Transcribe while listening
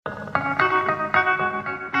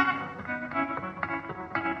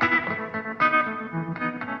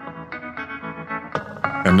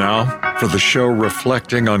And now, for the show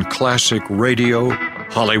reflecting on classic radio,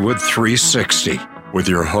 Hollywood 360, with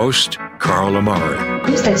your host, Carl Amari.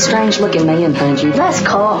 Who's that strange-looking man behind you? That's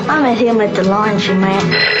Carl. I met him at the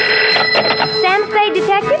laundromat. Sam Spade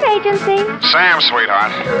Detective Agency. Sam,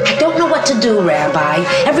 sweetheart. I don't know what to do, Rabbi.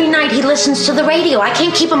 Every night he listens to the radio. I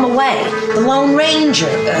can't keep him away. The Lone Ranger,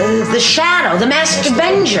 the Shadow, the Masked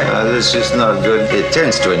Avenger. This is not good. It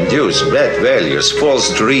tends to induce bad values,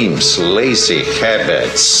 false dreams, lazy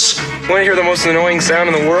habits. Want to hear the most annoying sound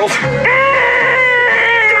in the world?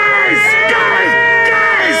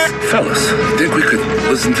 Fellas, think we could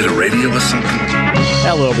listen to the radio or something?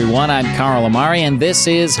 Hello, everyone. I'm Carl Amari, and this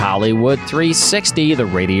is Hollywood 360, the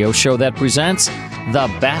radio show that presents the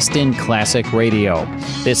best in classic radio.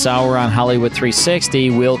 This hour on Hollywood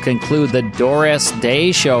 360 will conclude the Doris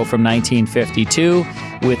Day Show from 1952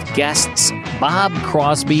 with guests Bob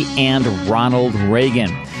Crosby and Ronald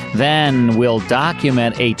Reagan. Then we'll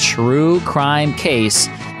document a true crime case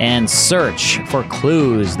and search for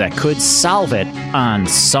clues that could solve it on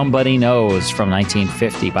Somebody Knows from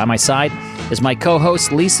 1950. By my side is my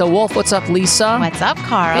co-host, Lisa Wolf. What's up, Lisa? What's up,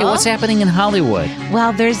 Carl? Hey, what's happening in Hollywood?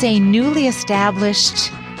 Well, there's a newly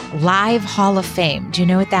established Live Hall of Fame. Do you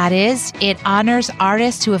know what that is? It honors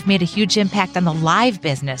artists who have made a huge impact on the live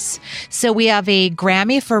business. So we have a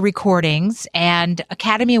Grammy for recordings and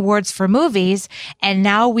Academy Awards for movies. And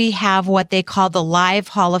now we have what they call the Live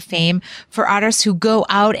Hall of Fame for artists who go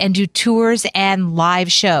out and do tours and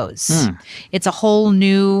live shows. It's a whole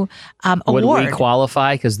new award. Would we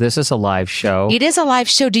qualify? Because this is a live show. It is a live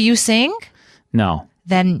show. Do you sing? No.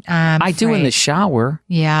 Then I do in the shower.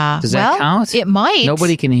 Yeah. Does that count? It might.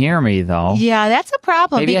 Nobody can hear me, though. Yeah, that's a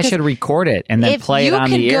problem. Maybe I should record it and then play it on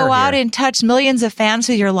the air. If you could go out and touch millions of fans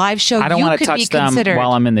with your live show, I don't want to touch them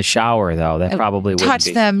while I'm in the shower, though. That probably would touch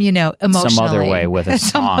be. them, emotionally. Some other way with a song.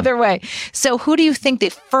 Some other way. So who do you think the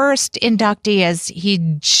first inductee is?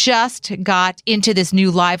 He just got into this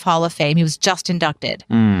new Live Hall of Fame. He was just inducted.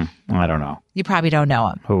 I don't know. You probably don't know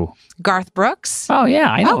him. Who? Garth Brooks. Oh, yeah,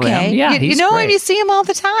 I know him. Yeah, you know him, you see him all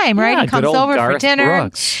the time, right? Yeah, he comes good old over Garth for dinner.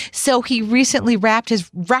 Brooks. So he recently wrapped his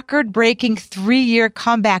record-breaking 3-year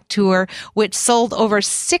comeback tour, which sold over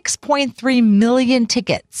 6.3 million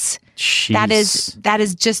tickets. Jeez. That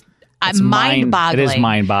is just mind-boggling. It is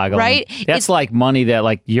mind-boggling. Right? That's like money that,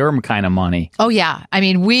 like, your kind of money. Oh, yeah. I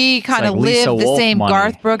mean, we kind of live the same, money.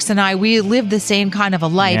 Garth Brooks and I, we live the same kind of a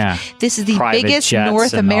life. Yeah. This is the Private biggest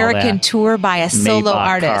North American tour by a solo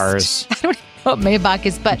artist. I don't know what Maybach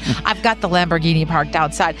is, but I've got the Lamborghini parked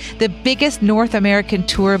outside. The biggest North American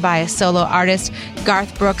tour by a solo artist,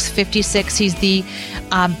 Garth Brooks, 56. He's the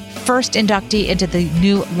first inductee into the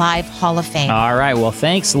new Live Hall of Fame. All right. Well,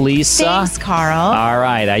 thanks, Lisa. Thanks, Carl. All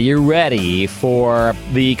right. Are you ready for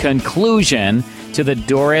the conclusion to the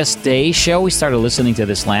Doris Day Show? We started listening to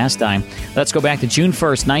this last time. Let's go back to June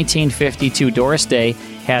 1st, 1952. Doris Day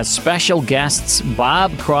has special guests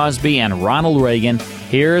Bob Crosby and Ronald Reagan.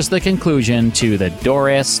 Here's the conclusion to the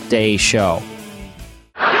Doris Day Show.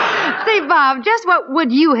 Say, Bob, just what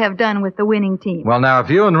would you have done with the winning team? Well, now, if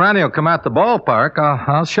you and Ronnie will come out the ballpark,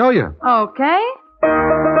 I'll show you. Okay.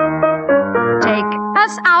 Take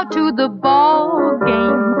us out to the ball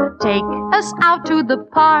game. Take us out to the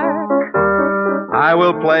park. I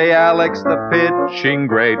will play Alex the pitching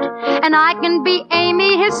great. And I can be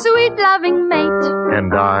Amy, his sweet loving mate.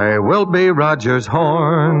 And I will be Rogers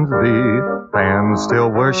Hornsby. Fans still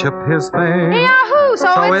worship his fame. Yahoo!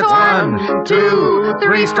 So it's 1, 2,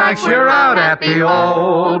 3 strikes, you're out at the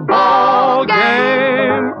old ball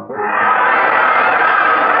game.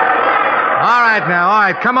 All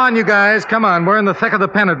right, come on, you guys, come on. We're in the thick of the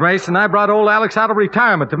pennant race, and I brought old Alex out of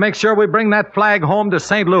retirement to make sure we bring that flag home to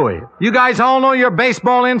St. Louis. You guys all know your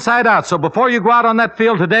baseball inside out, so before you go out on that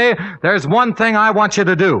field today, there's one thing I want you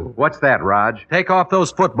to do. What's that, Raj? Take off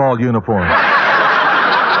those football uniforms.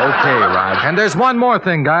 Okay, Raj. And there's one more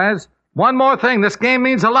thing, guys. One more thing. This game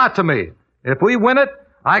means a lot to me. If we win it,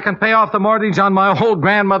 I can pay off the mortgage on my old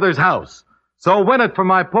grandmother's house. So win it for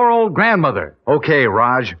my poor old grandmother. Okay,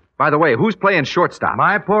 Raj. By the way, who's playing shortstop?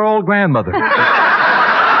 My poor old grandmother. Now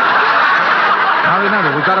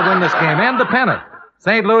remember, we've got to win this game and the pennant.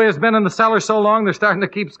 St. Louis has been in the cellar so long, they're starting to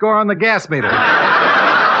keep score on the gas meter.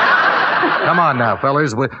 Come on now,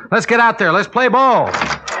 fellas. Let's get out there. Let's play ball.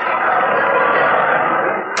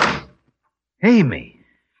 Amy.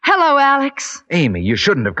 Hello, Alex. Amy, you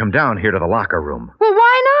shouldn't have come down here to the locker room. Well,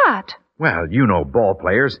 why not? Well, you know ball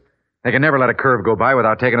players. They can never let a curve go by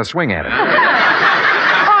without taking a swing at it.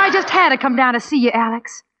 I just had to come down to see you,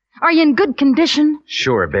 Alex. Are you in good condition?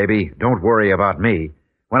 Sure, baby. Don't worry about me.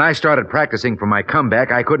 When I started practicing for my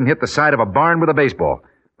comeback, I couldn't hit the side of a barn with a baseball.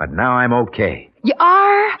 But now I'm okay. You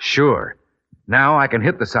are? Sure. Now I can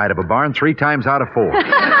hit the side of a barn 3 times out of 4.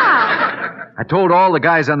 I told all the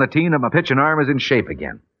guys on the team that my pitching arm is in shape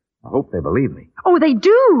again. I hope they believe me. Oh, they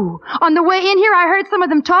do. On the way in here, I heard some of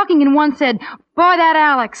them talking, and one said, "Boy, that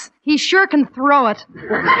Alex, he sure can throw it." It's good to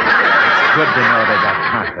know they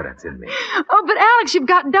got confidence in me. Oh, but Alex, you've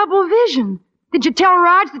got double vision. Did you tell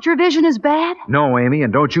Raj that your vision is bad? No, Amy,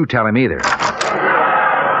 and don't you tell him either.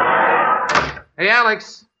 Hey,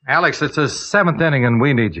 Alex. Alex, it's the 7th inning, and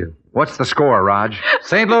we need you. What's the score, Raj?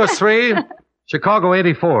 St. Louis 3, Chicago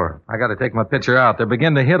 84. I got to take my pitcher out. They're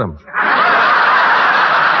beginning to hit him.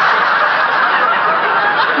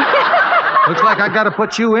 Looks like I got to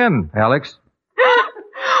put you in, Alex.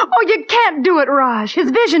 Oh, you can't do it, Raj. His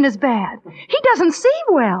vision is bad. He doesn't see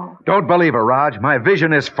well. Don't believe it, Raj. My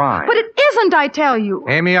vision is fine. But it isn't, I tell you.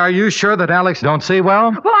 Amy, are you sure that Alex don't see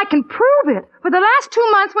well? Well, I can prove it. For the last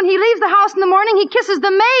 2 months, when he leaves the house in the morning, he kisses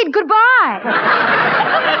the maid goodbye.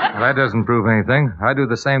 Well, that doesn't prove anything. I do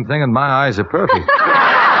the same thing, and my eyes are perfect.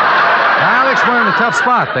 Alex, we're in a tough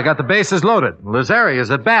spot. They got the bases loaded. Lazari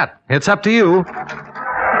is at bat. It's up to you.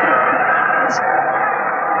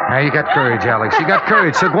 Now, you got courage, Alex. You got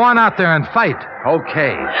courage, so go on out there and fight.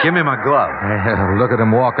 Okay. Give me my glove. Look at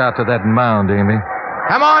him walk out to that mound, Amy.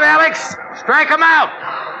 Come on, Alex. Strike him out.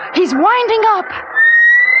 He's winding up.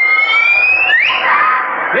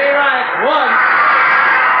 Be right, 1.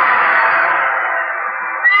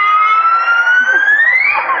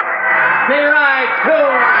 Be right,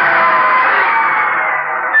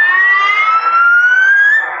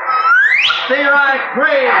 2. Be right,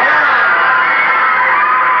 3.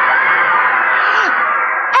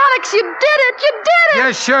 Alex, you did it! You did it!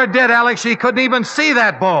 You sure did, Alex. He couldn't even see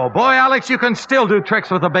that ball. Boy, Alex, you can still do tricks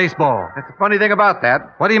with a baseball. That's the funny thing about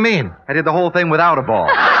that. What do you mean? I did the whole thing without a ball.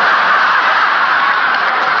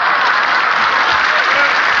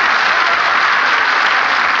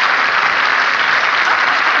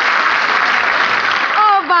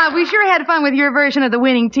 Oh, Bob, we sure had fun with your version of the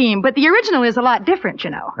winning team, but the original is a lot different,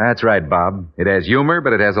 you know. That's right, Bob. It has humor,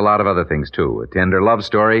 but it has a lot of other things, too. A tender love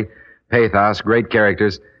story, pathos, great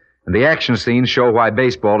characters, and the action scenes show why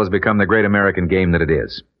baseball has become the great American game that it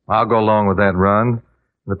is. I'll go along with that, Ron.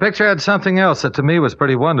 The picture had something else that to me was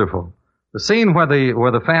pretty wonderful. The scene where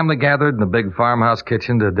the family gathered in the big farmhouse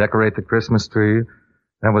kitchen to decorate the Christmas tree,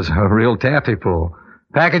 that was a real taffy pull.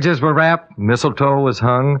 Packages were wrapped, mistletoe was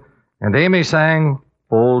hung, and Amy sang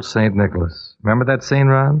Old St. Nicholas. Remember that scene,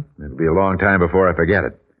 Ron? It'll be a long time before I forget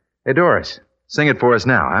it. Hey, Doris, sing it for us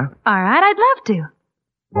now, huh? All right, I'd love to.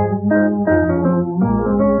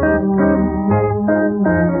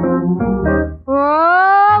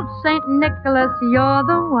 Old St. Nicholas, you're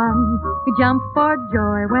the one who jump for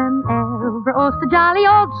joy whenever oh so jolly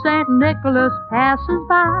old St. Nicholas passes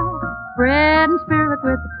by, spreading spirit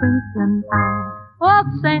with a twinkling eye. Old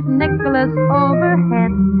St. Nicholas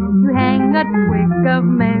overhead, you hang a twig of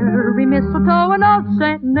merry mistletoe, and old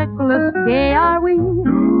St. Nicholas, gay are we,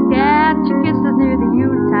 catch your kisses near the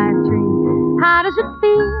Yuletide tree. How does it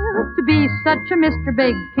feel to be such a Mr.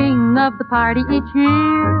 Big King of the party each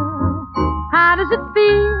year? How does it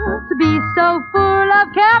feel to be so full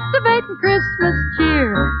of captivating Christmas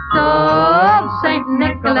cheer? So, old St.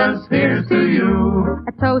 Nicholas, here's to you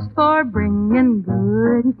a toast for bringing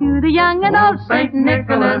good to the young, and old St.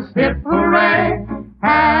 Nicholas, hip hooray,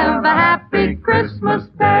 have a happy Christmas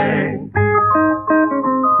day.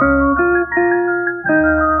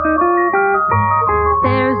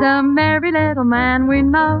 There's a merry little man we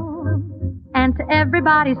know, and to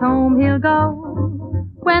everybody's home he'll go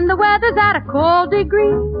when the weather's at a cold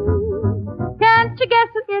degree. Can't you guess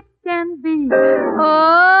who it can be?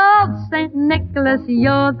 Old St. Nicholas,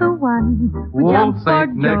 you're the one who jumps for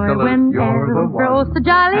joy whenever oh so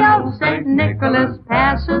jolly old St. Nicholas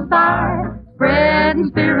passes by, spreading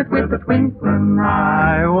spirit with a twinkling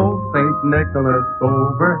eye. Old St. Nicholas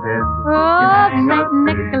overhead. Old St.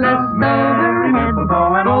 Nicholas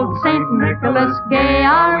overhead. Old St. Nicholas, gay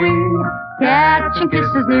are we, catching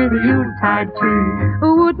kisses near the Yuletide tree.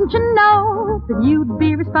 Wouldn't you know that you'd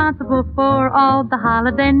be responsible for all the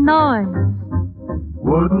holiday noise?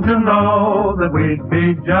 Wouldn't you know that we'd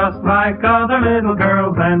be just like other little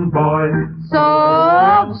girls and boys? So,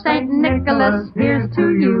 old St. Nicholas, here's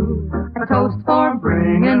to you a toast for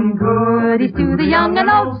bringing goodies to the young, and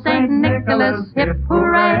old St. Nicholas, hip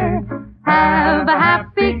hooray, have a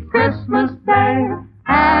happy Christmas day,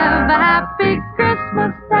 have a happy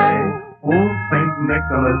Christmas day. Old St.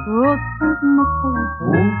 Nicholas, old St. Nicholas,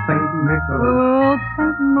 old St. Nicholas, old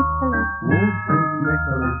St. Nicholas, old St.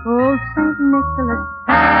 Nicholas, old St. Nicholas,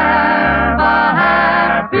 have a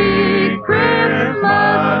happy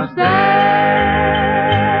Christmas day.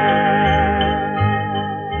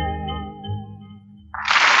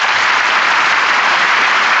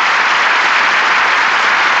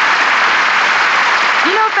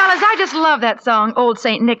 fellas, I just love that song, Old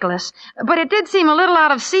St. Nicholas. But it did seem a little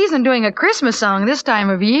out of season doing a Christmas song this time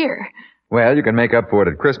of year. Well, you can make up for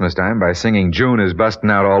it at Christmas time by singing June is Bustin'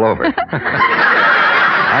 Out All Over.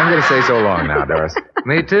 I'm going to say so long now, Doris.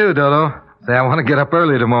 Me too, Dodo. Say, I want to get up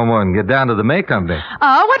early tomorrow morning and get down to the May Company.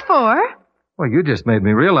 Oh, what for? Well, you just made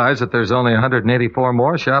me realize that there's only 184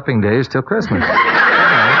 more shopping days till Christmas. So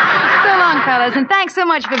long, fellas, and thanks so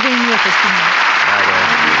much for being with us tonight.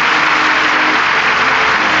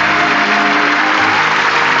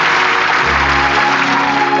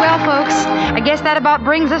 Well, folks, I guess that about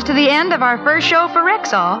brings us to the end of our first show for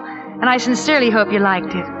Rexall, and I sincerely hope you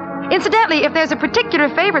liked it. Incidentally, if there's a particular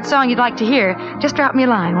favorite song you'd like to hear, just drop me a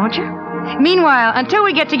line, won't you? Meanwhile, until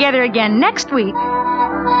we get together again next week,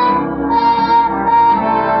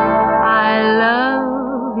 I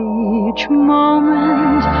love each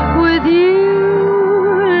moment with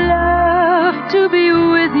you, love to be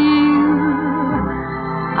with you.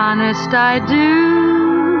 Honest, I do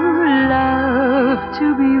love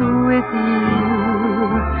to be with you,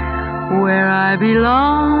 where I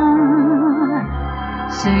belong,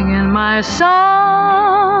 singing my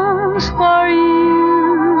songs for you.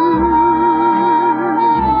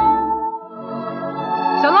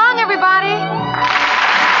 So long, everybody.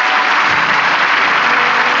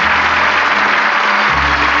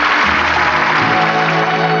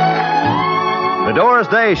 The Doris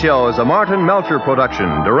Day Show is a Martin Melcher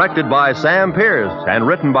production, directed by Sam Pierce and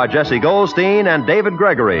written by Jesse Goldstein and David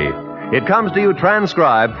Gregory. It comes to you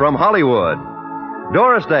transcribed from Hollywood.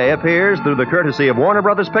 Doris Day appears through the courtesy of Warner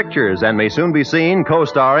Brothers Pictures and may soon be seen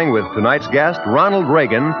co-starring with tonight's guest, Ronald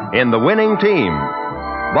Reagan, in The Winning Team.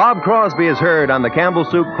 Bob Crosby is heard on the Campbell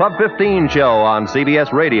Soup Club 15 show on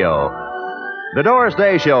CBS Radio. The Doris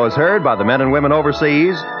Day Show is heard by the men and women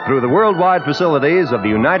overseas through the worldwide facilities of the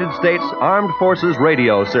United States Armed Forces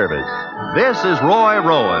Radio Service. This is Roy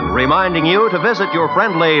Rowan reminding you to visit your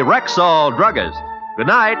friendly Rexall druggist. Good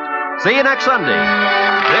night. See you next Sunday.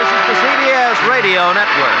 This is the CBS Radio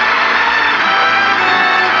Network.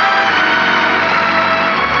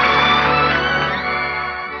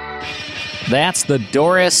 That's the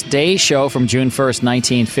Doris Day Show from June 1st,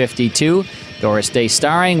 1952. Doris Day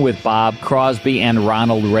starring with Bob Crosby and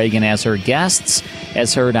Ronald Reagan as her guests,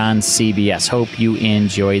 as heard on CBS. Hope you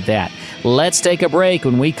enjoyed that. Let's take a break.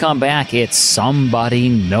 When we come back, it's Somebody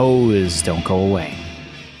Knows. Don't go away.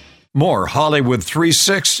 More Hollywood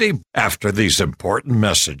 360 after these important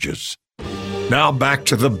messages. Now back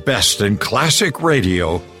to the best in classic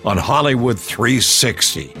radio on Hollywood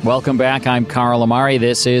 360. Welcome back. I'm Carl Amari.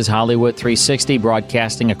 This is Hollywood 360,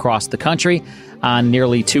 broadcasting across the country on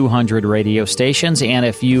nearly 200 radio stations. And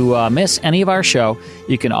if you miss any of our show,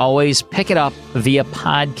 you can always pick it up via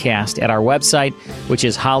podcast at our website, which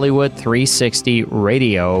is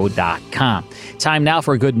Hollywood360radio.com. Time now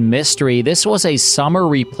for a good mystery. This was a summer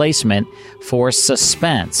replacement for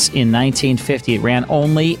Suspense in 1950. It ran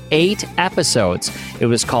only 8 episodes. It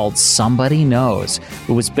was called Somebody Knows.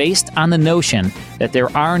 It was based on the notion that there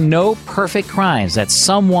are no perfect crimes, that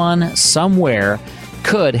someone, somewhere,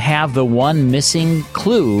 could have the one missing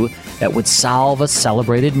clue that would solve a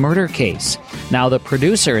celebrated murder case. Now, the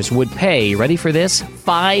producers would pay, ready for this,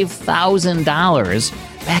 $5,000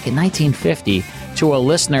 back in 1950 to a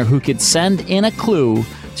listener who could send in a clue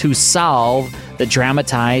to solve the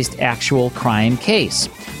dramatized actual crime case.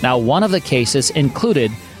 Now, one of the cases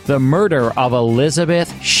included the murder of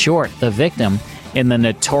Elizabeth Short, the victim in the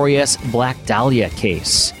notorious Black Dahlia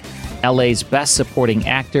case. LA's best supporting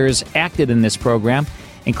actors acted in this program,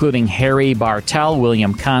 including Harry Bartell,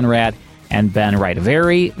 William Conrad, and Ben Wright. A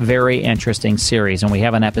very, very interesting series, and we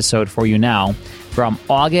have an episode for you now from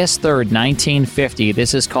August 3rd, 1950.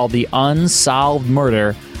 This is called The Unsolved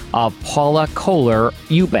Murder of Paula Kohler,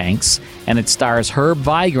 Eubanks, and it stars Herb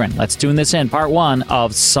Vigran. Let's tune this in, part 1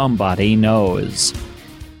 of Somebody Knows.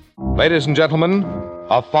 Ladies and gentlemen,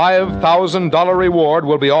 a $5,000 reward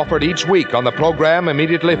will be offered each week on the program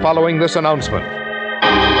immediately following this announcement.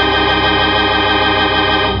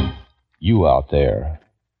 You out there,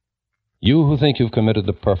 you who think you've committed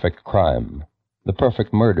the perfect crime, the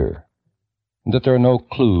perfect murder, that there are no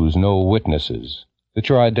clues, no witnesses, that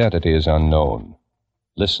your identity is unknown.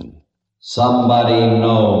 Listen. Somebody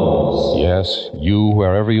knows. Yes, you,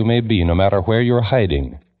 wherever you may be, no matter where you're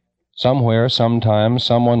hiding. Somewhere, sometime,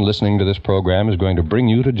 someone listening to this program is going to bring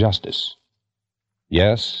you to justice.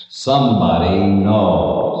 Yes? Somebody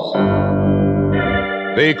knows.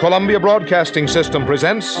 The Columbia Broadcasting System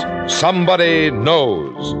presents Somebody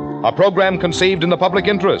Knows, a program conceived in the public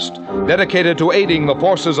interest, dedicated to aiding the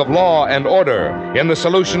forces of law and order in the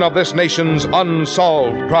solution of this nation's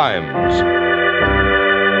unsolved crimes.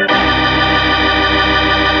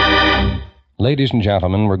 Ladies and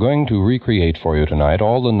gentlemen, we're going to recreate for you tonight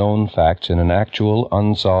all the known facts in an actual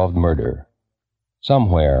unsolved murder.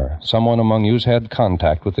 Somewhere, someone among you's had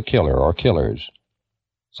contact with the killer or killers.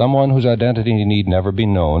 Someone whose identity need never be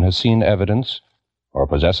known has seen evidence or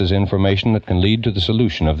possesses information that can lead to the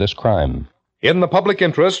solution of this crime. In the public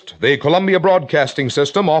interest, the Columbia Broadcasting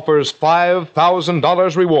System offers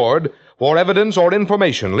 $5,000 reward for evidence or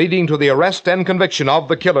information leading to the arrest and conviction of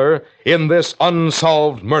the killer in this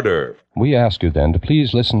unsolved murder. We ask you then to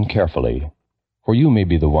please listen carefully, for you may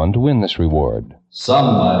be the one to win this reward.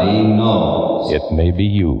 Somebody knows. It may be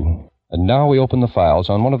you. And now we open the files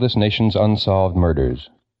on one of this nation's unsolved murders.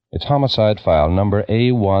 It's homicide file number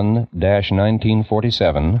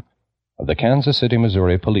A1-1947 of the Kansas City,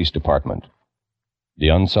 Missouri Police Department. The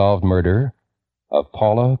unsolved murder of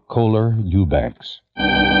Paula Kohler Eubanks.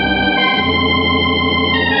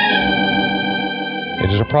 It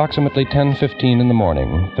is approximately 10:15 in the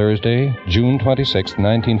morning, Thursday, June 26,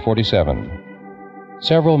 1947.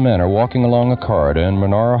 Several men are walking along a corridor in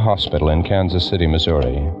Menora Hospital in Kansas City,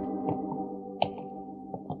 Missouri.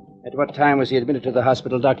 At what time was he admitted to the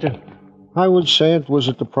hospital, Doctor? I would say it was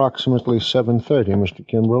at approximately 7:30, Mr.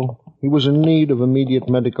 Kimbrough. He was in need of immediate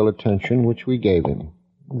medical attention, which we gave him.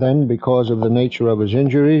 Then, because of the nature of his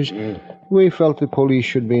injuries, we felt the police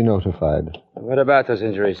should be notified. What about those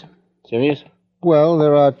injuries? Serious? Well,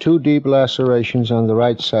 there are 2 deep lacerations on the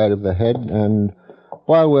right side of the head, and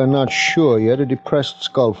while we're not sure yet, a depressed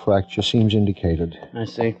skull fracture seems indicated. I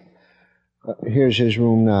see. Here's his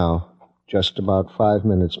room now. Just about 5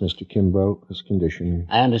 minutes, Mr. Kimbrough. His condition.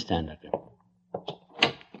 I understand, Doctor.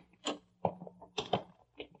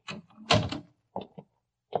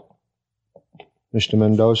 Mr.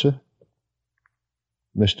 Mendoza?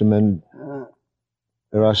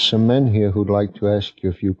 There are some men here who'd like to ask you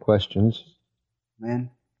a few questions. Men?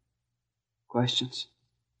 Questions?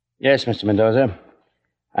 Yes, Mr. Mendoza.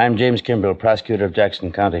 I'm James Kimbrough, prosecutor of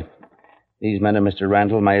Jackson County. These men are Mr.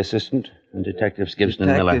 Randall, my assistant, and Detectives Gibson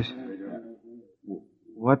and Miller.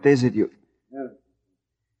 What is it you...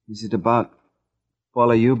 Is it about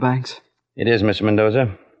Paula Eubanks? It is, Mr.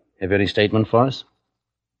 Mendoza. Have you any statement for us?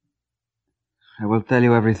 I will tell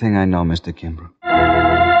you everything I know, Mr. Kimbrough.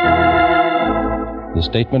 The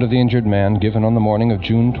statement of the injured man given on the morning of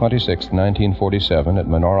June 26, 1947 at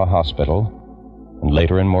Menora Hospital, and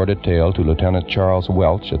later in more detail to Lieutenant Charles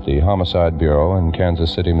Welch at the Homicide Bureau in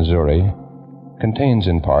Kansas City, Missouri, contains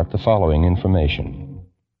in part the following information.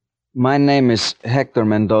 My name is Hector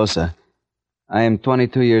Mendoza. I am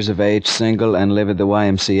 22 years of age, single, and live at the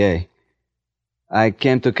YMCA. I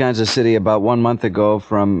came to Kansas City about 1 month ago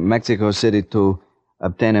from Mexico City to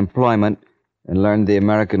obtain employment and learn the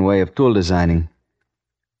American way of tool designing.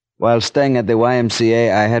 While staying at the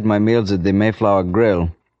YMCA, I had my meals at the Mayflower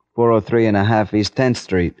Grill, 403.5 East 10th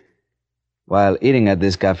Street. While eating at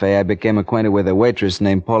this cafe, I became acquainted with a waitress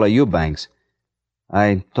named Paula Eubanks.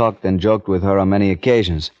 I talked and joked with her on many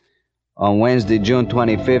occasions. On Wednesday, June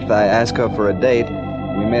 25th, I asked her for a date.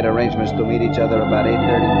 We made arrangements to meet each other about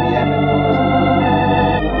 8:30 p.m. at Paula's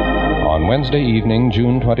apartment. On Wednesday evening,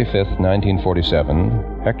 June 25th,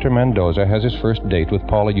 1947, Hector Mendoza has his first date with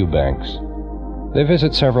Paula Eubanks. They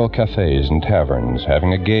visit several cafes and taverns,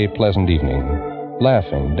 having a gay, pleasant evening,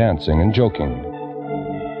 laughing, dancing, and joking.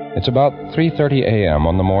 It's about 3:30 a.m.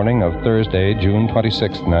 on the morning of Thursday, June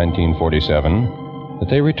 26, 1947, that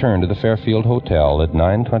they return to the Fairfield Hotel at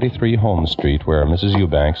 923 Holmes Street, where Mrs.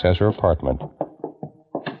 Eubanks has her apartment.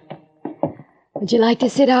 Would you like to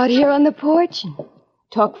sit out here on the porch and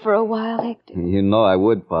talk for a while, Hector? You know I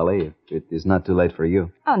would, Polly, if it is not too late for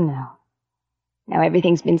you. Oh, no. Now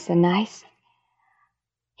everything's been so nice.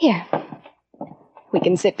 Here. We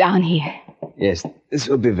can sit down here. Yes, this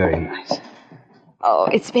will be very nice. Oh,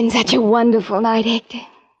 it's been such a wonderful night, Hector.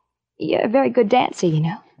 You're a very good dancer, you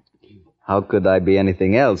know. How could I be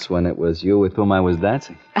anything else when it was you with whom I was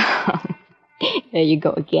dancing? There you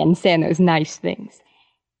go again, saying those nice things.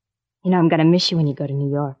 You know, I'm going to miss you when you go to New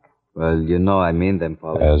York. Well, you know I mean them,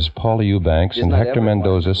 Paula. As Paula Eubanks and Hector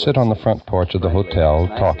Mendoza sit on the front porch of the hotel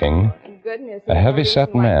talking, a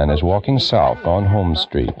heavy-set man is walking south on Holmes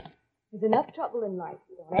Street. There's enough trouble in life.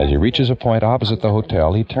 As he reaches a point opposite the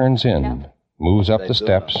hotel, he turns in, moves up the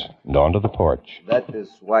steps, and onto the porch. That is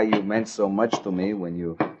why you meant so much to me when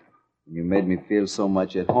you made me feel so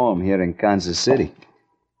much at home here in Kansas City.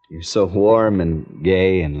 You're so warm and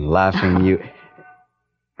gay and laughing. You...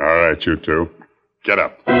 All right, you two. Get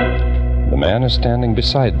up. The man is standing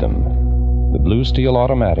beside them. The blue steel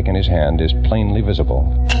automatic in his hand is plainly visible.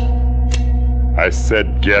 I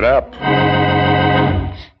said get up.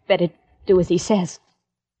 Better do as he says.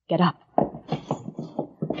 Get up.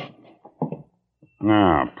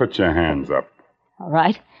 Now, put your hands up. All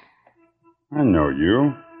right. I know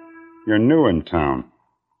you. You're new in town.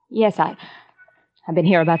 Yes, I've been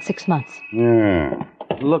here about 6 months. Yeah.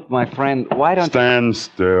 Look, my friend, why don't Stand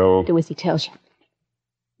still. Do as he tells you.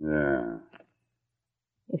 Yeah.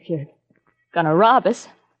 If you're gonna rob us,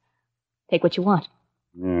 take what you want.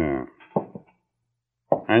 Yeah.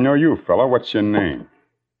 I know you, fella. What's your name?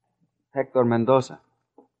 Hector Mendoza.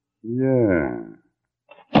 Yeah.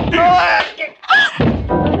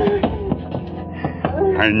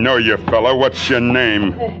 I know you, fella. What's your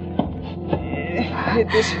name?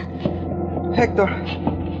 It is Hector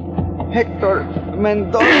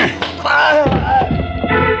Mendoza.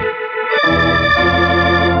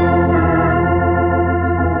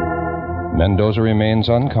 Mendoza remains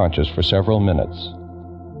unconscious for several minutes.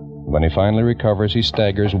 When he finally recovers, he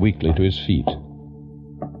staggers weakly to his feet.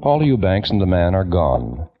 Paula Eubanks and the man are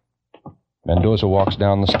gone. Mendoza walks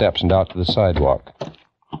down the steps and out to the sidewalk.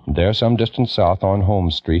 There, some distance south on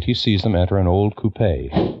Holmes Street, he sees them enter an old coupe.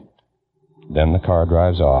 Then the car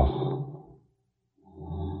drives off.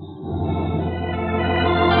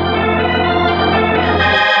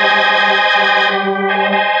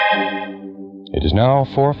 It is now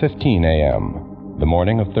 4:15 a.m., the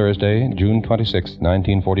morning of Thursday, June 26,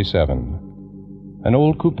 1947. An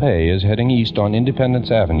old coupe is heading east on Independence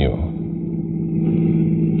Avenue.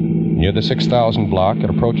 Near the 6000 block, it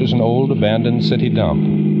approaches an old abandoned city dump.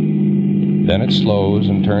 Then it slows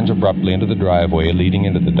and turns abruptly into the driveway leading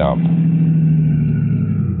into the dump.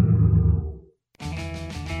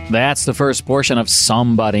 That's the first portion of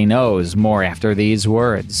Somebody Knows. More after these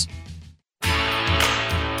words.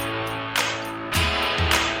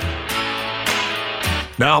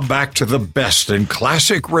 Now back to the best in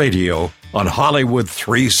classic radio on Hollywood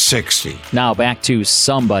 360. Now back to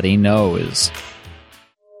Somebody Knows.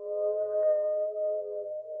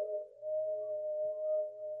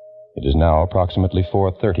 It is now approximately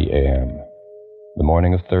 4:30 a.m., the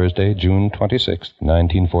morning of Thursday, June 26,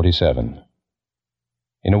 1947.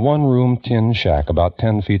 In a one-room tin shack about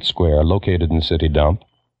 10 feet square located in the city dump,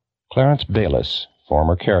 Clarence Bayless,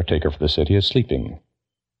 former caretaker for the city, is sleeping.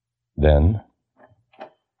 Then...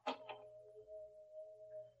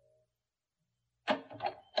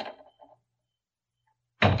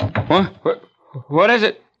 What is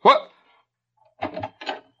it? What?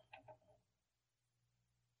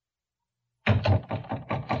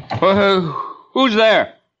 Who's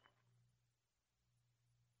there?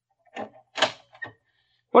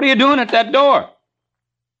 What are you doing at that door?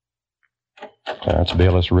 Clarence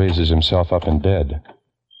Bayless raises himself up in bed.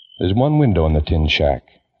 There's one window in the tin shack.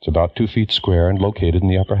 It's about 2 feet square and located in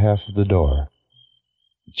the upper half of the door.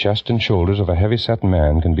 The chest and shoulders of a heavy-set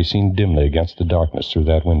man can be seen dimly against the darkness through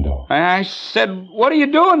that window. I said, what are you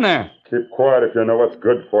doing there? Keep quiet if you know what's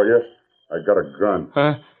good for you. I got a gun.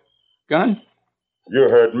 Gun? You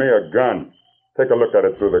heard me, a gun. Take a look at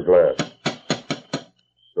it through the glass.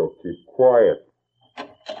 So keep quiet.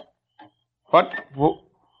 What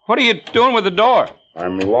are you doing with the door?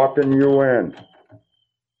 I'm locking you in.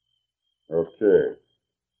 Okay.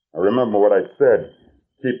 Now remember what I said.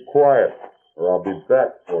 Keep quiet, or I'll be back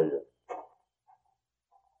for you.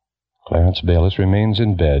 Clarence Bayless remains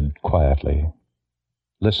in bed quietly,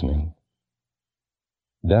 listening.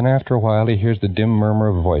 Then, after a while, he hears the dim murmur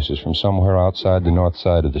of voices from somewhere outside the north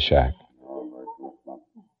side of the shack.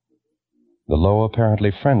 The low,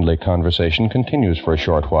 apparently friendly conversation continues for a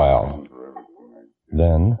short while.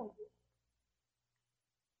 Then...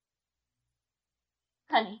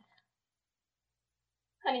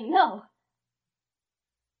 Honey, no.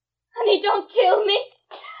 Honey, don't kill me.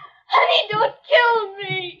 Honey, don't kill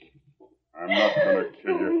me. I'm not going to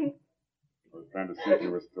kill you. I was trying to see if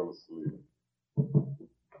you were still asleep.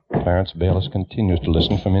 Clarence Bayless continues to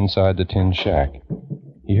listen from inside the tin shack.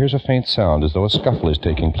 He hears a faint sound as though a scuffle is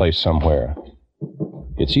taking place somewhere.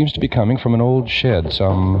 It seems to be coming from an old shed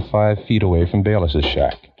some 5 feet away from Bayless's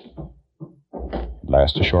shack. It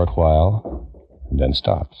lasts a short while, and then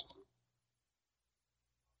stops.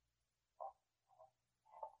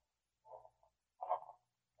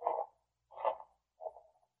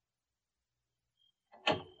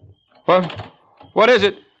 What is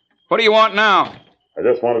it? What do you want now? I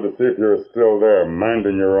just wanted to see if you were still there,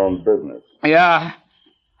 minding your own business. Yeah,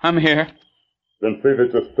 I'm here. Then see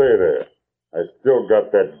that you stay there. I still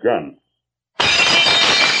got that gun.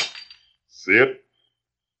 See it?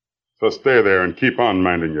 So stay there and keep on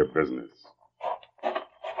minding your business.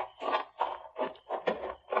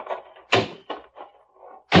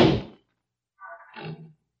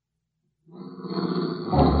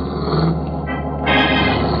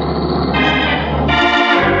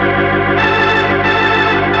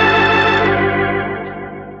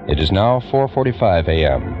 It is now 4:45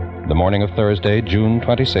 a.m., the morning of Thursday, June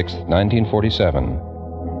 26, 1947.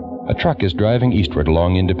 A truck is driving eastward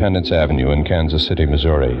along Independence Avenue in Kansas City,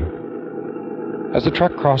 Missouri. As the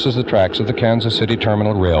truck crosses the tracks of the Kansas City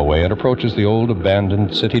Terminal Railway and approaches the old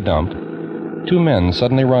abandoned city dump, two men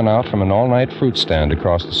suddenly run out from an all-night fruit stand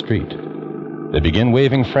across the street. They begin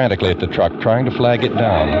waving frantically at the truck, trying to flag it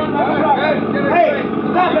down. Hey,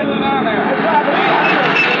 stop it!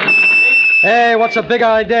 Hey, what's the big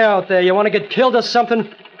idea out there? You want to get killed or something?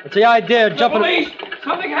 What's the idea of jumping... Police!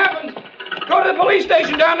 Something happened! Go to the police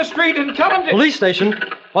station down the street and tell them to... Police station?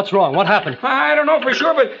 What's wrong? What happened? I don't know for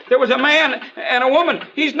sure, but there was a man and a woman.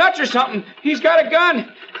 He's nuts or something. He's got a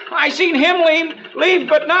gun. I seen him leave,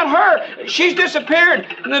 but not her. She's disappeared.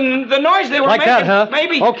 The noise they were like making... Like that, huh?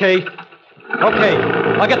 Maybe... Okay.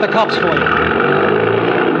 I'll get the cops for you.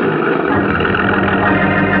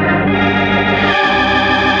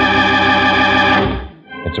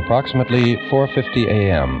 It's approximately 4:50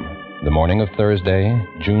 a.m., the morning of Thursday,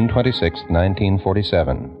 June 26,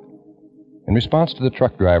 1947. In response to the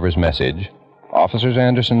truck driver's message, Officers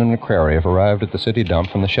Anderson and McCrary have arrived at the city dump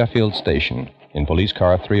from the Sheffield station in police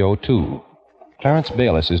car 302. Clarence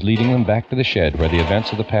Bayless is leading them back to the shed where the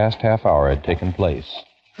events of the past half hour had taken place.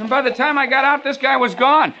 And by the time I got out, this guy was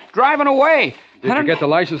gone, driving away. Did you get the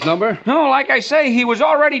license number? No, like I say, he was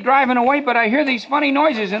already driving away, but I hear these funny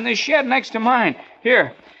noises in this shed next to mine.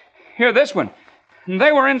 Here, this one. And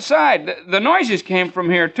they were inside. The noises came from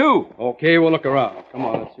here, too. Okay, we'll look around. Come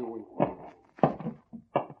on, let's see what we find.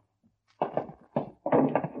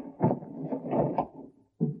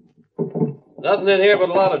 Nothing in here but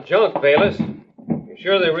a lot of junk, Bayless. You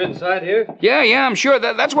sure they were inside here? Yeah, I'm sure.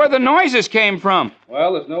 That's where the noises came from.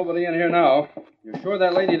 Well, there's nobody in here now. You're sure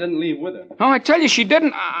that lady didn't leave with her? Oh, I tell you, she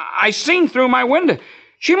didn't. I seen through my window.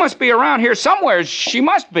 She must be around here somewhere. She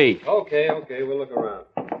must be. Okay, we'll look around.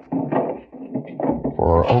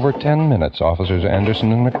 For over 10 minutes, Officers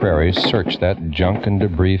Anderson and McCrary searched that junk and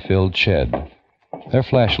debris-filled shed, their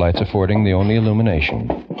flashlights affording the only illumination.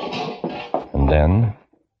 And then...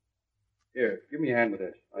 Here, give me a hand with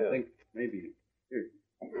this. I think maybe... Here.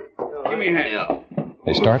 Give me a hand.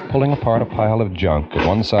 They start pulling apart a pile of junk at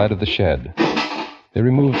one side of the shed. They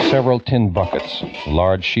removed several tin buckets, a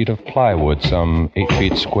large sheet of plywood some 8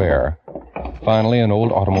 feet square. Finally, an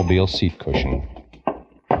old automobile seat cushion.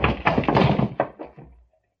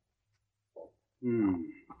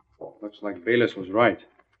 Looks like Bayless was right.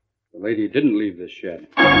 The lady didn't leave this shed.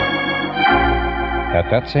 At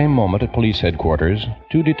that same moment at police headquarters,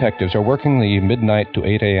 two detectives are working the midnight to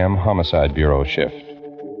 8 a.m. Homicide Bureau shift.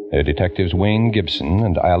 They're Detectives Wayne Gibson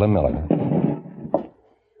and Isla Miller.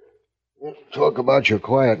 Talk about your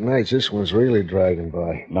quiet nights. This one's really dragging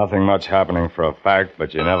by. Nothing much happening for a fact,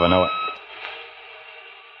 but you never know it.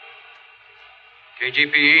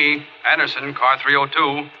 KGPE, Anderson, car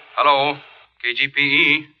 302. Hello,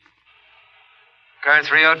 KGPE. Car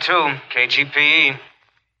 302, KGPE.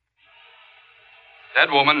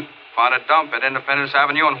 Dead woman, found a dump at Independence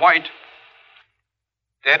Avenue in White.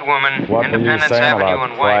 Dead woman, What Independence were you saying Avenue about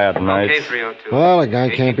in quiet White. nights? Okay, 302. Well, a guy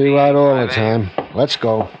can't be right all the time. Let's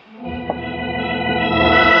go.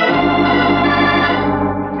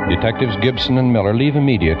 Detectives Gibson and Miller leave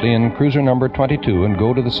immediately in cruiser number 22 and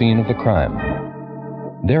go to the scene of the crime.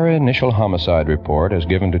 Their initial homicide report, as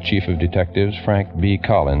given to Chief of Detectives Frank B.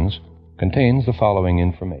 Collins, contains the following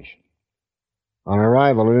information. On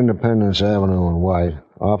arrival at Independence Avenue in White,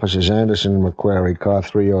 Officers Anderson and McCrary, car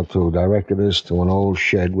 302, directed us to an old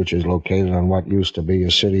shed which is located on what used to be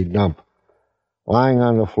a city dump. Lying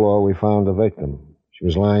on the floor, we found the victim. She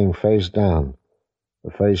was lying face down.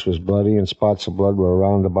 Her face was bloody, and spots of blood were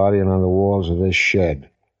around the body and on the walls of this shed.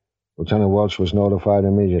 Lieutenant Welch was notified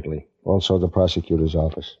immediately, also the prosecutor's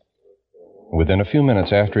office. Within a few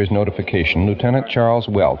minutes after his notification, Lieutenant Charles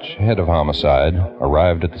Welch, head of homicide,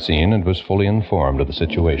 arrived at the scene and was fully informed of the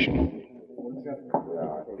situation.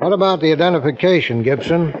 What about the identification,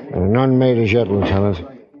 Gibson? None made as yet, Lieutenant.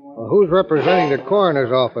 Who's representing the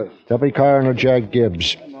coroner's office? Deputy Coroner Jack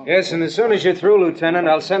Gibbs. Yes, and as soon as you're through, Lieutenant,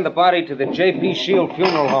 I'll send the body to the J.P. Shield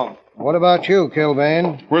Funeral Home. What about you,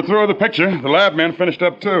 Kilbane? We're through with the picture. The lab men finished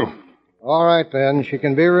up, too. All right, then. She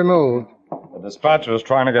can be removed. The dispatcher is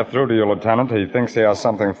trying to get through to you, Lieutenant. He thinks he has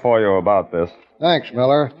something for you about this. Thanks,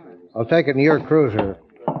 Miller. I'll take it in your cruiser.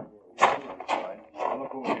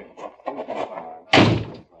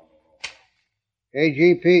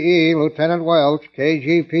 KGPE, Lieutenant Welch,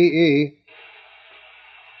 KGPE.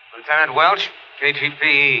 Lieutenant Welch,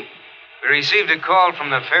 KGPE. We received a call from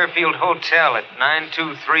the Fairfield Hotel at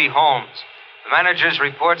 923 Holmes. The managers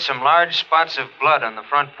report some large spots of blood on the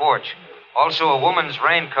front porch. Also a woman's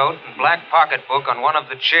raincoat and black pocketbook on one of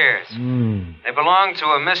the chairs. They belong to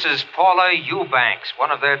a Mrs. Paula Eubanks,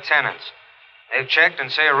 one of their tenants. They've checked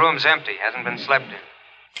and say her room's empty, hasn't been slept in.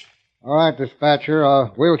 All right, dispatcher.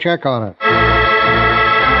 We'll check on it.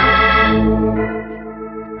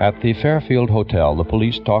 At the Fairfield Hotel, the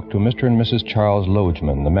police talk to Mr. and Mrs. Charles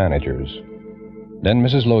Logeman, the managers. Then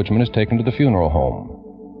Mrs. Logeman is taken to the funeral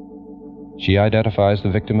home. She identifies the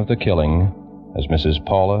victim of the killing as Mrs.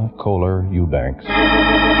 Paula Kohler Eubanks.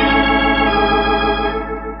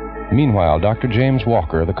 Meanwhile, Dr. James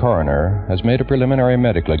Walker, the coroner, has made a preliminary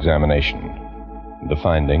medical examination. The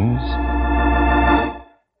findings...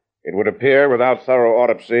 It would appear without thorough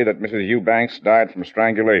autopsy that Mrs. Eubanks died from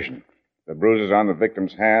strangulation. The bruises on the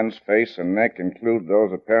victim's hands, face, and neck include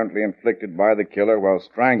those apparently inflicted by the killer while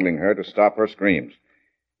strangling her to stop her screams.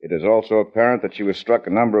 It is also apparent that she was struck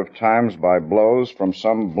a number of times by blows from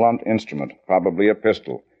some blunt instrument, probably a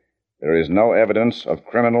pistol. There is no evidence of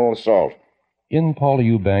criminal assault. In Paula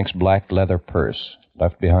Eubanks' black leather purse,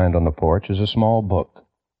 left behind on the porch, is a small book.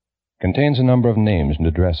 It contains a number of names and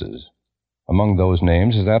addresses. Among those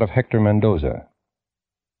names is that of Hector Mendoza.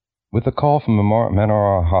 With the call from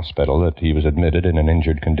Menora Hospital that he was admitted in an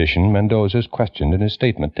injured condition, Mendoza is questioned and his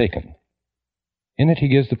statement taken. In it, he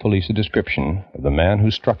gives the police a description of the man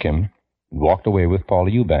who struck him and walked away with Paula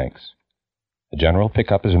Eubanks. A general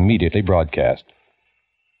pickup is immediately broadcast.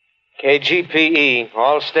 KGPE,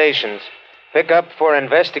 all stations. Pickup for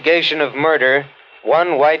investigation of murder.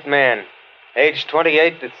 One white man. Age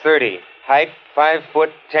 28 to 30. Height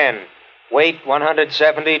 5'10". Weight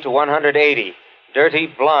 170 to 180. Dirty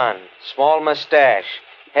blonde. Small mustache.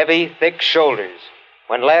 Heavy, thick shoulders.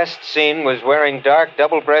 When last seen was wearing dark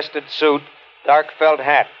double-breasted suit, dark felt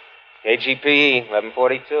hat. KGPE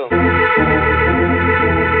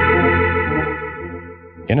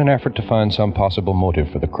 1142. In an effort to find some possible motive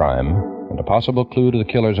for the crime and a possible clue to the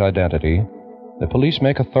killer's identity, the police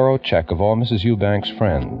make a thorough check of all Mrs. Eubanks'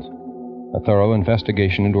 friends, a thorough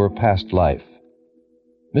investigation into her past life.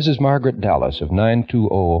 Mrs. Margaret Dallas of 920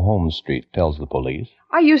 Holmes Street tells the police,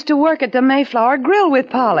 I used to work at the Mayflower Grill with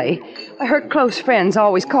Polly. Her close friends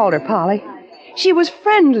always called her Polly. She was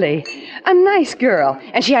friendly, a nice girl,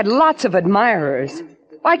 and she had lots of admirers.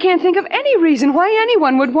 I can't think of any reason why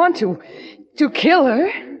anyone would want to kill her.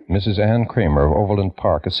 Mrs. Ann Kramer of Overland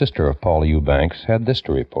Park, a sister of Paula Eubanks, had this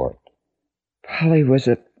to report. Polly was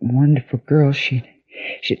a wonderful girl. She'd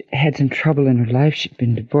had some trouble in her life. She'd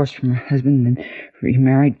been divorced from her husband and then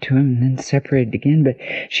remarried to him and then separated again. But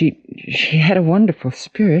she had a wonderful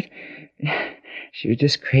spirit. She was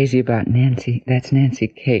just crazy about Nancy. That's Nancy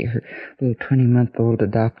Kay, her little 20-month-old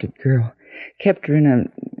adopted girl. Kept her in a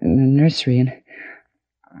nursery, and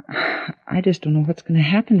I just don't know what's going to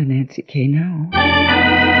happen to Nancy Kay now.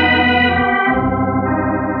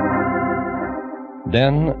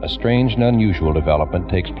 Then, a strange and unusual development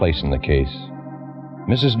takes place in the case.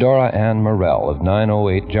 Mrs. Dora Ann Morrell of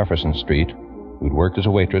 908 Jefferson Street, who'd worked as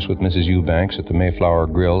a waitress with Mrs. Eubanks at the Mayflower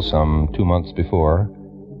Grill some 2 months before,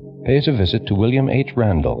 pays a visit to William H.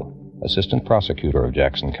 Randall, assistant prosecutor of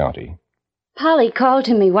Jackson County. Polly called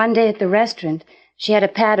to me one day at the restaurant. She had a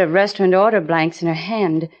pad of restaurant order blanks in her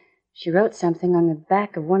hand. She wrote something on the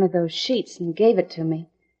back of one of those sheets and gave it to me.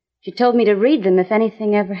 She told me to read them if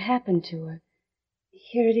anything ever happened to her.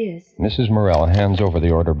 Here it is. Mrs. Morrell hands over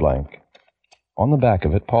the order blank. On the back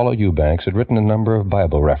of it, Paula Eubanks had written a number of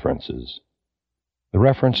Bible references. The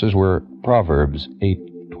references were Proverbs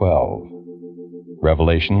 8:12,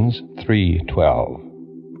 Revelations 3:12,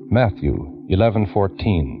 Matthew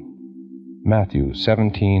 11:14, Matthew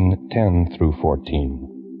 17:10 through 14,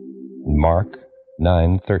 and Mark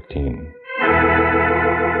 9:13.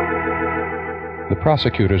 The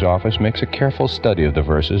prosecutor's office makes a careful study of the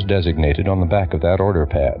verses designated on the back of that order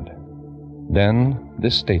pad. Then,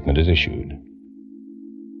 this statement is issued.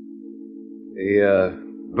 The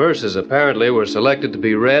verses apparently were selected to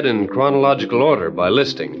be read in chronological order by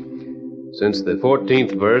listing. Since the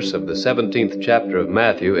 14th verse of the 17th chapter of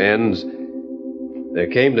Matthew ends, there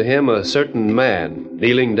came to him a certain man,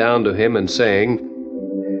 kneeling down to him and saying,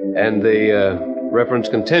 and the reference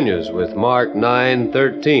continues with Mark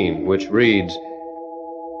 9:13, which reads,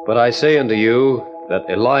 But I say unto you that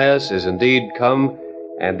Elias is indeed come,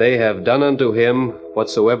 and they have done unto him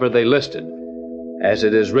whatsoever they listed, as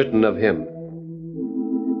it is written of him.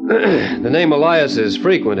 The name Elias is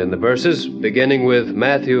frequent in the verses, beginning with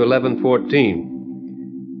Matthew 11:14.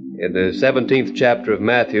 In the 17th chapter of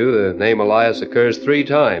Matthew, the name Elias occurs 3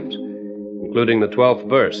 times, including the 12th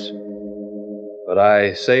verse. But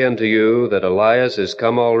I say unto you that Elias is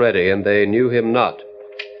come already, and they knew him not,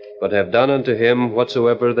 but have done unto him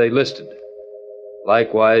whatsoever they listed.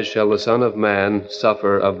 likewise shall the Son of Man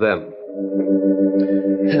suffer of them.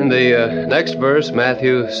 And the next verse,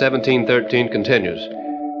 Matthew 17:13, continues.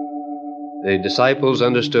 The disciples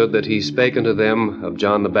understood that he spake unto them of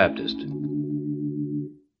John the Baptist.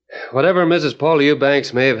 Whatever Mrs. Paula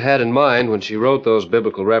Eubanks may have had in mind when she wrote those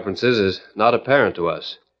biblical references is not apparent to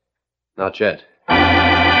us. Not yet.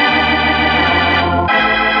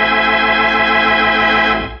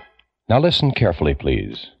 Now listen carefully,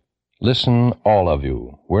 please. Listen, all of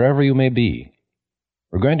you, wherever you may be.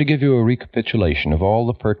 We're going to give you a recapitulation of all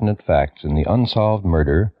the pertinent facts in the unsolved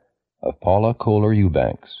murder of Paula Kohler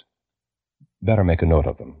Eubanks. Better make a note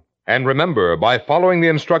of them. And remember, by following the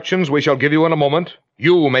instructions we shall give you in a moment,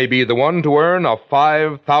 you may be the one to earn a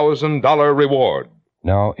 $5,000 reward.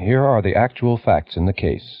 Now, here are the actual facts in the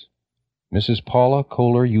case. Mrs. Paula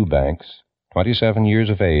Kohler Eubanks, 27 years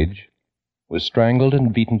of age, was strangled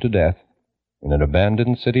and beaten to death in an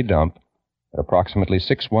abandoned city dump at approximately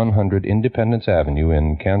 6100 Independence Avenue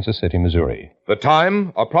in Kansas City, Missouri. The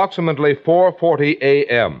time, approximately 4:40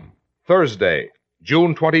 a.m., Thursday,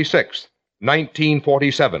 June 26th,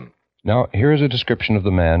 1947. Now, here is a description of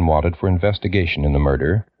the man wanted for investigation in the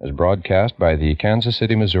murder, as broadcast by the Kansas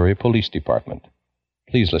City, Missouri Police Department.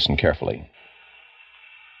 Please listen carefully.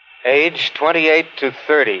 Age 28 to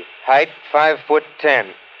 30. Height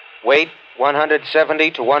 5'10". Weight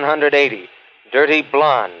 170 to 180. Dirty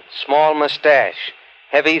blonde. Small mustache.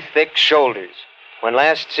 Heavy, thick shoulders. When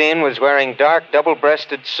last seen was wearing dark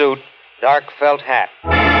double-breasted suit, dark felt hat.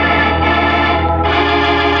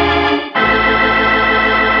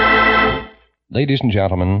 Ladies and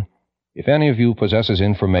gentlemen, if any of you possesses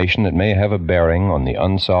information that may have a bearing on the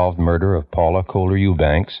unsolved murder of Paula Kohler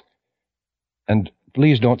Eubanks, and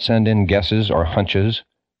please don't send in guesses or hunches,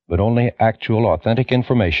 but only actual, authentic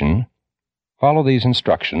information, follow these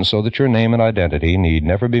instructions so that your name and identity need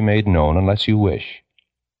never be made known unless you wish.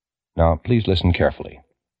 Now, please listen carefully.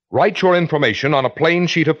 Write your information on a plain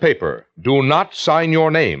sheet of paper. Do not sign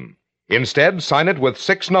your name. Instead, sign it with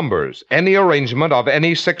 6 numbers, any arrangement of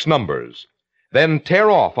any 6 numbers. Then tear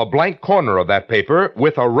off a blank corner of that paper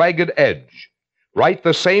with a ragged edge. Write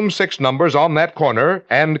the same 6 numbers on that corner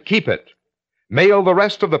and keep it. Mail the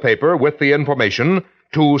rest of the paper with the information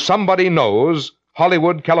to Somebody Knows,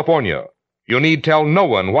 Hollywood, California. You need tell no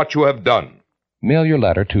one what you have done. Mail your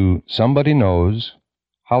letter to Somebody Knows,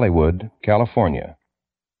 Hollywood, California.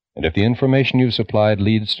 And if the information you've supplied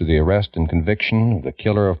leads to the arrest and conviction of the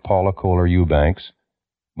killer of Paula Kohler Eubanks,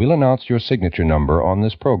 we'll announce your signature number on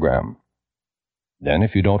this program. Then,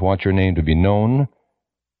 if you don't want your name to be known,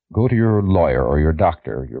 go to your lawyer or your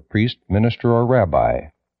doctor, your priest, minister, or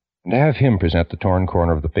rabbi, and have him present the torn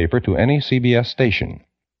corner of the paper to any CBS station.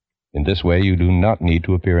 In this way, you do not need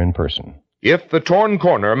to appear in person. If the torn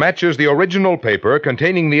corner matches the original paper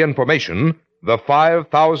containing the information, the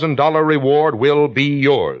 $5,000 reward will be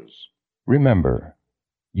yours. Remember,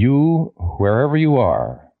 you, wherever you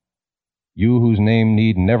are, you whose name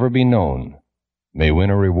need never be known, may win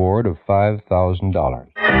a reward of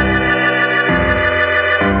 $5,000.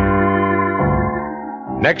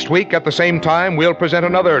 Next week at the same time, we'll present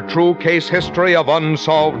another true case history of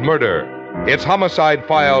unsolved murder. It's homicide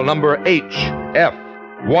file number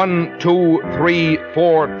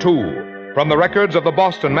HF12342 from the records of the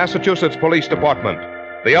Boston, Massachusetts Police Department.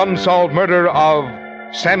 The unsolved murder of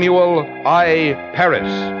Samuel I.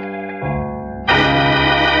 Parris.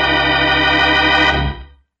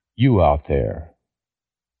 You out there.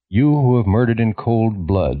 You who have murdered in cold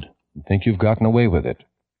blood and think you've gotten away with it.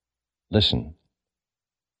 Listen.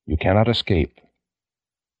 You cannot escape.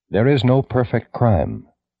 There is no perfect crime.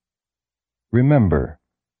 Remember,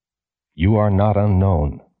 you are not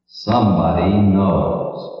unknown. Somebody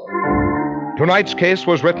knows. Tonight's case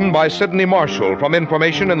was written by Sidney Marshall from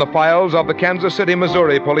information in the files of the Kansas City,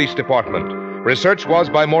 Missouri Police Department. Research was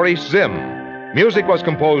by Maurice Zim. Music was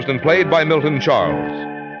composed and played by Milton Charles.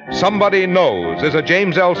 Somebody Knows is a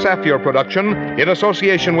James L. Safier production in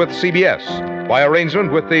association with CBS by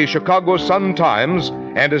arrangement with the Chicago Sun-Times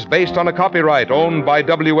and is based on a copyright owned by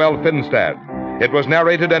W.L. Finstad. It was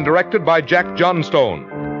narrated and directed by Jack Johnstone.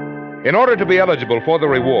 In order to be eligible for the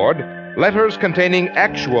reward, letters containing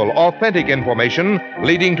actual, authentic information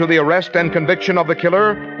leading to the arrest and conviction of the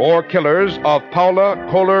killer or killers of Paula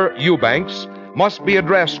Kohler Eubanks must be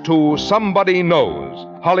addressed to Somebody Knows,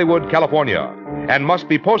 Hollywood, California, and must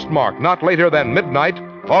be postmarked not later than midnight,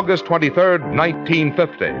 August 23rd,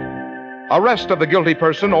 1950. Arrest of the guilty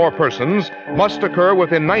person or persons must occur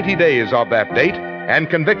within 90 days of that date, and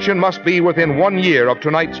conviction must be within 1 year of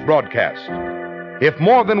tonight's broadcast. If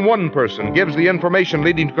more than one person gives the information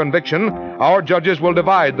leading to conviction, our judges will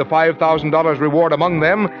divide the $5,000 reward among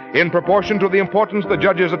them in proportion to the importance the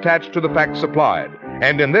judges attach to the facts supplied.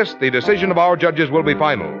 And in this, the decision of our judges will be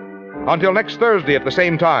final. Until next Thursday at the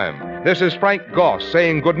same time, this is Frank Goss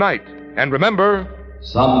saying good night. And remember,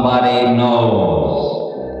 somebody knows.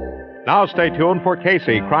 Now stay tuned for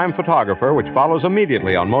Casey, Crime Photographer, which follows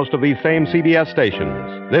immediately on most of these same CBS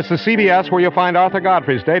stations. This is CBS, where you'll find Arthur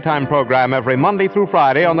Godfrey's daytime program every Monday through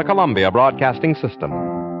Friday on the Columbia Broadcasting System.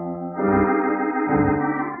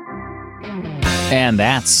 And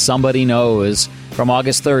that's Somebody Knows from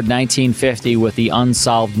August 3rd, 1950, with the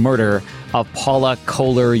unsolved murder of Paula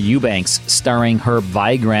Kohler Eubanks, starring Herb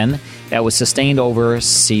Vigran. That was sustained over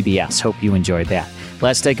CBS. Hope you enjoyed that.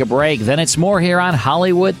 Let's take a break. Then it's more here on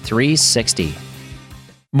Hollywood 360.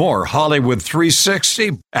 More Hollywood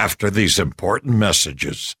 360 after these important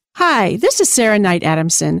messages. Hi, this is Sarah Knight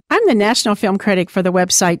Adamson. I'm the national film critic for the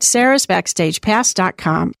website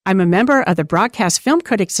sarahsbackstagepass.com. I'm a member of the Broadcast Film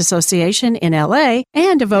Critics Association in LA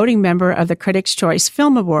and a voting member of the Critics' Choice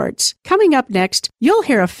Film Awards. Coming up next, you'll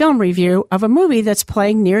hear a film review of a movie that's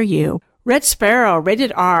playing near you. Red Sparrow,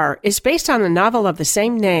 rated R, is based on the novel of the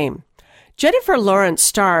same name. Jennifer Lawrence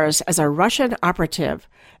stars as a Russian operative,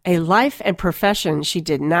 a life and profession she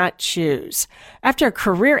did not choose. After a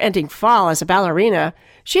career-ending fall as a ballerina,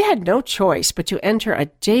 she had no choice but to enter a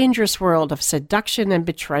dangerous world of seduction and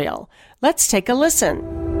betrayal. Let's take a listen.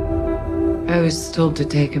 I was told to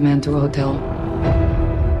take a man to a hotel.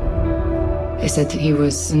 They said he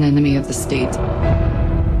was an enemy of the state.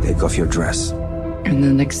 Take off your dress. And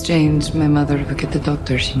in exchange, my mother would get the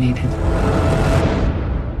doctor she needed.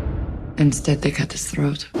 Instead, they cut his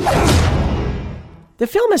throat. The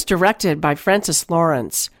film is directed by Francis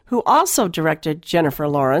Lawrence, who also directed Jennifer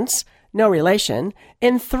Lawrence, no relation,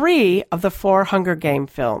 in 3 of the 4 Hunger Game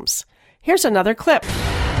films. Here's another clip.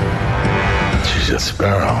 She's a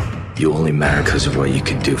sparrow. You only marry because of what you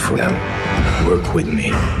can do for them. Work with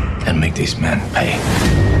me and make these men pay.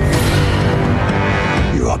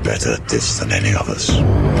 You are better at this than any of us.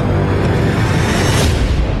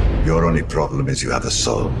 Your only problem is you have a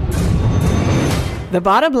soul. The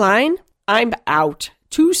bottom line? I'm out.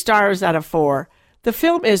 2 stars out of 4. The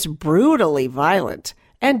film is brutally violent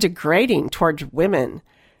and degrading towards women,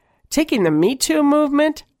 taking the Me Too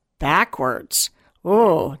movement backwards.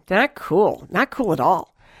 Oh, not cool. Not cool at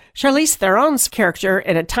all. Charlize Theron's character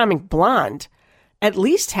in Atomic Blonde at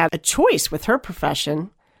least had a choice with her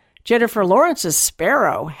profession. Jennifer Lawrence's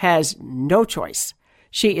Sparrow has no choice.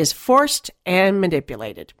 She is forced and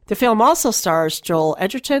manipulated. The film also stars Joel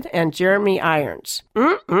Edgerton and Jeremy Irons.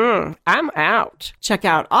 I'm out. Check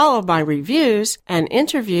out all of my reviews and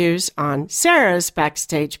interviews on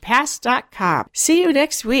sarahsbackstagepass.com. See you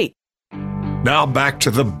next week. Now back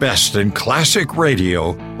to the best in classic radio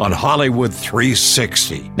on Hollywood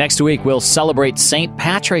 360. Next week, we'll celebrate St.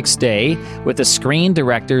 Patrick's Day with the Screen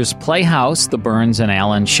Directors Playhouse, The Burns and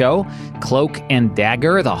Allen Show, Cloak and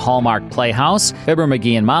Dagger, The Hallmark Playhouse, Fibber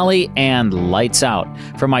McGee and Molly, and Lights Out.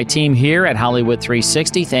 From my team here at Hollywood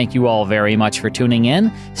 360, thank you all very much for tuning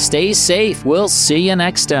in. Stay safe. We'll see you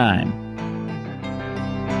next time.